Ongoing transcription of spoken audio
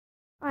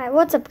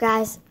Alright, what's up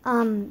guys?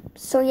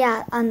 So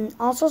yeah, I'm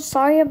also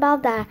sorry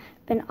about that.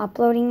 I've been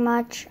uploading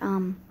much.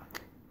 I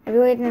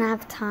really didn't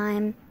have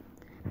time.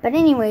 But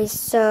anyways,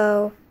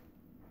 so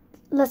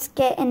let's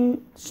get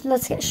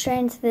straight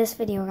into this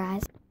video,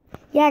 guys.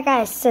 Yeah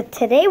guys, so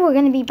today we're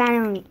gonna be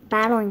battling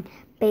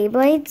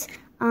Beyblades.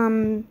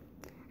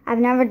 I've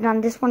never done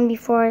this one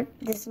before.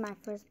 This is my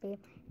first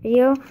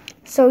video.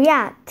 So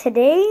yeah,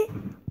 today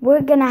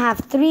we're gonna have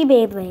 3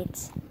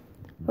 Beyblades.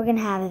 We're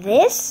gonna have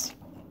this.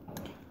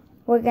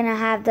 We're gonna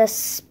have the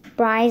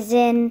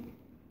Spryzen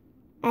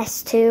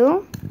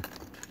S2,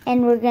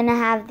 and we're gonna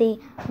have the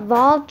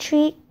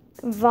Valtryek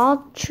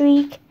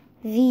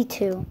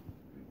V2.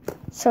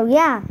 So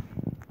yeah,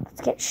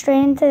 let's get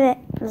straight into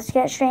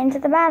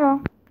the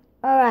battle.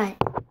 All right.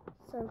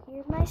 So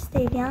here's my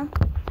stadium.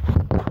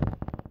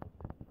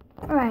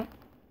 All right.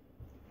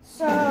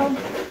 So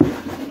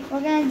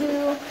we're gonna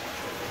do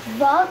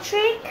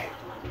Valtryek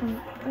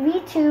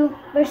V2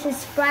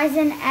 versus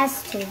Spryzen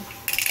S2.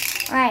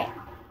 All right.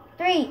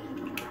 3,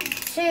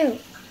 2,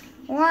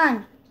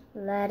 1,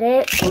 let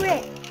it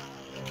rip.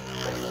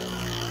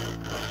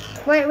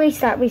 Wait,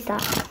 restart.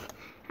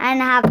 I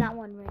didn't have that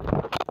one ready.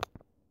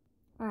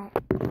 Alright.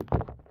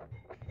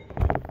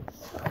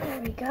 So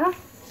there we go.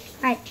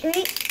 Alright,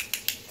 3,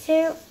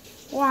 2,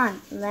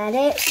 1, let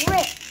it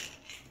rip.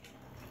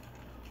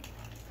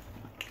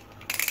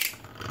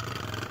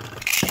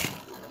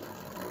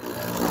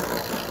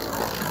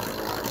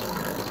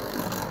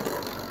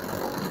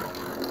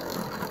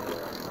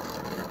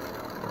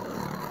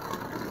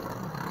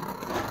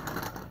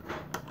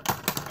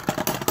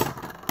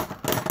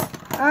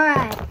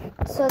 Alright,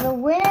 so the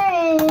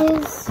winner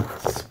is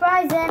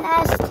Spryzen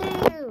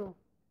S2.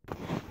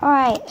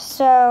 Alright,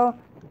 so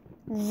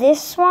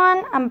this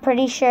one I'm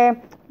pretty sure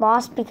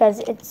lost because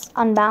it's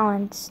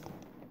unbalanced.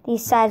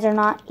 These sides are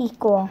not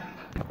equal.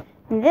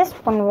 And this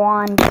one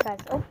won because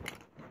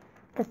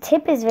the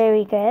tip is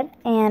very good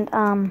and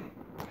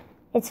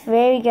it's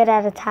very good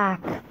at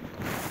attack.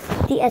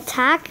 The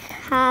attack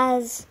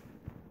has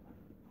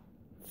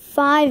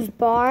 5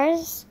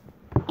 bars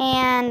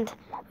and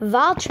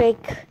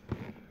Valtryek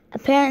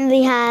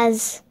apparently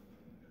has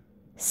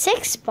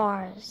 6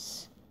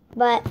 bars,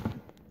 but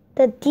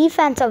the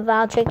defense of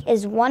Valtryek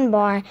is 1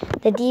 bar.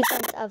 The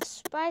defense of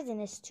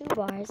Spryzen is 2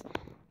 bars.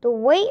 The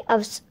weight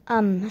of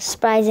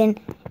Spryzen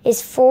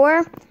is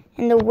 4,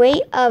 and the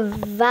weight of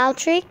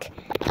Valtryek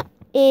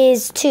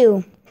is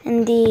 2.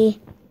 And the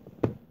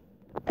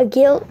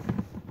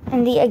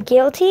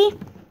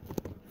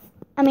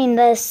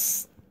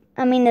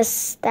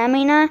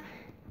stamina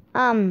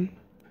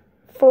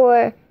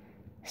for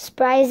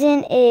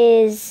Spryzen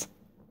is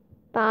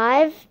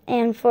 5,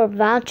 and for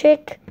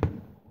Valtryek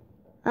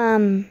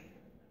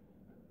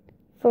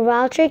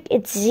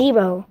it's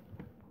 0.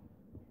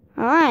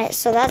 Alright,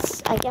 so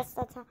I guess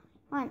that's how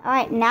fine.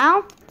 Alright,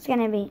 now it's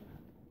gonna be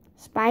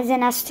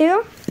Spryzen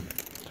S2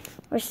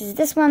 versus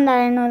this one that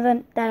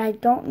I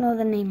don't know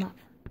the name of.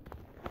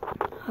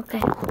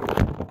 Okay.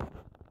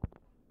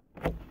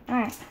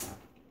 Alright.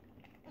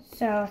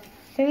 So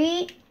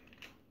 3,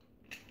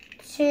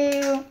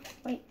 2,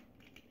 wait.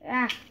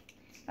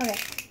 Okay.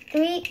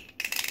 3,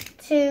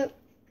 2,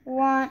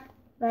 1,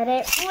 let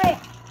it rip.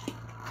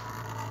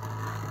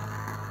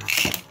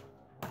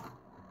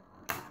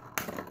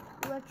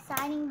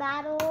 Exciting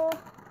battle.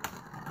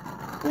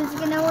 Who's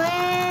gonna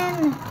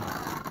win?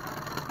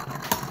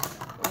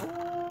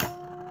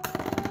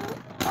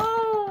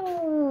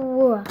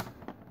 Oh,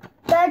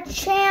 the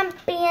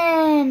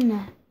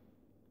champion.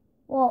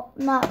 Well,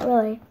 not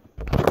really.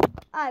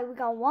 Alright, we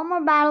got one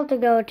more battle to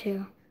go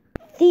to.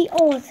 The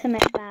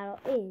ultimate battle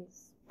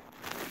is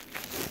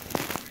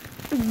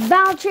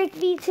Valtryek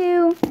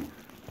V2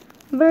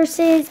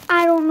 versus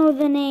I don't know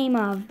the name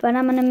of, but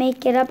I'm gonna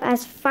make it up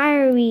as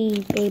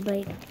Fiery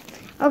Beyblade.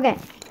 Okay,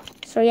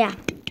 so yeah,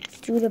 let's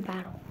do the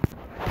battle.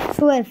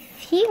 So if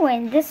he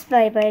wins, this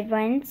Beyblade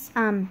wins,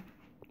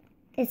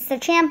 it's the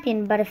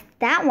champion. But if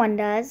that one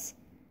does,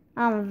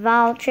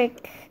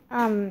 Valtryek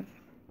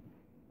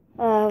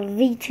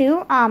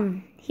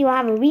V2, he will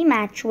have a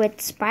rematch with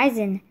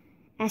Spryzen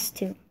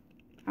S2.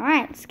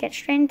 Alright, let's get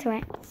straight into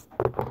it.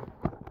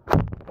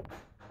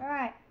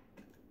 Alright,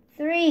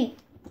 3,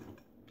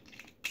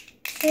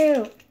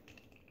 2,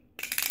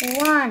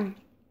 1,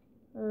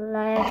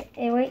 let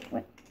it,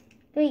 wait.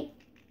 3,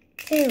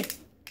 2,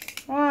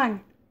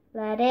 1,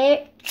 let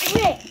it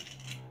rip.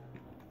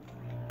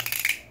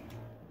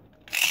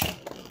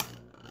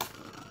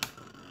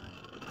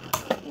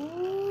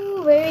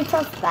 Ooh, very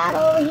tough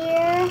battle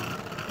here.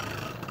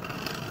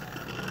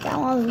 That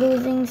one's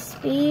losing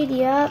speed,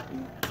 yep.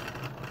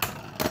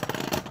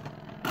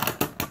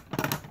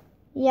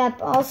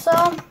 Yep,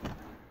 also,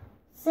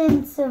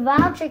 since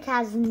Valtryek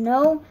has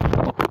no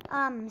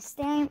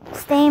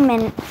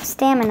stamina,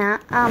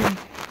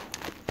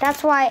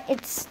 that's why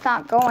it's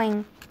not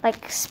going,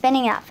 like,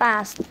 spinning that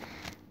fast.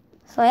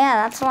 So yeah,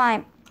 that's why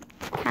I'm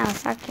kind of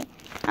sucky.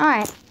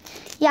 Alright.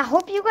 Yeah,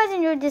 hope you guys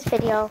enjoyed this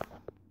video.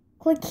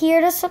 Click here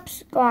to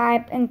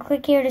subscribe and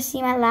click here to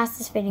see my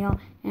last video.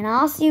 And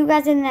I'll see you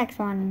guys in the next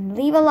one.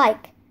 Leave a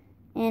like.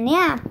 And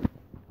yeah,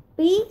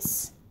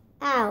 peace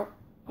out.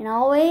 And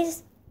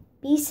always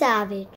be savage.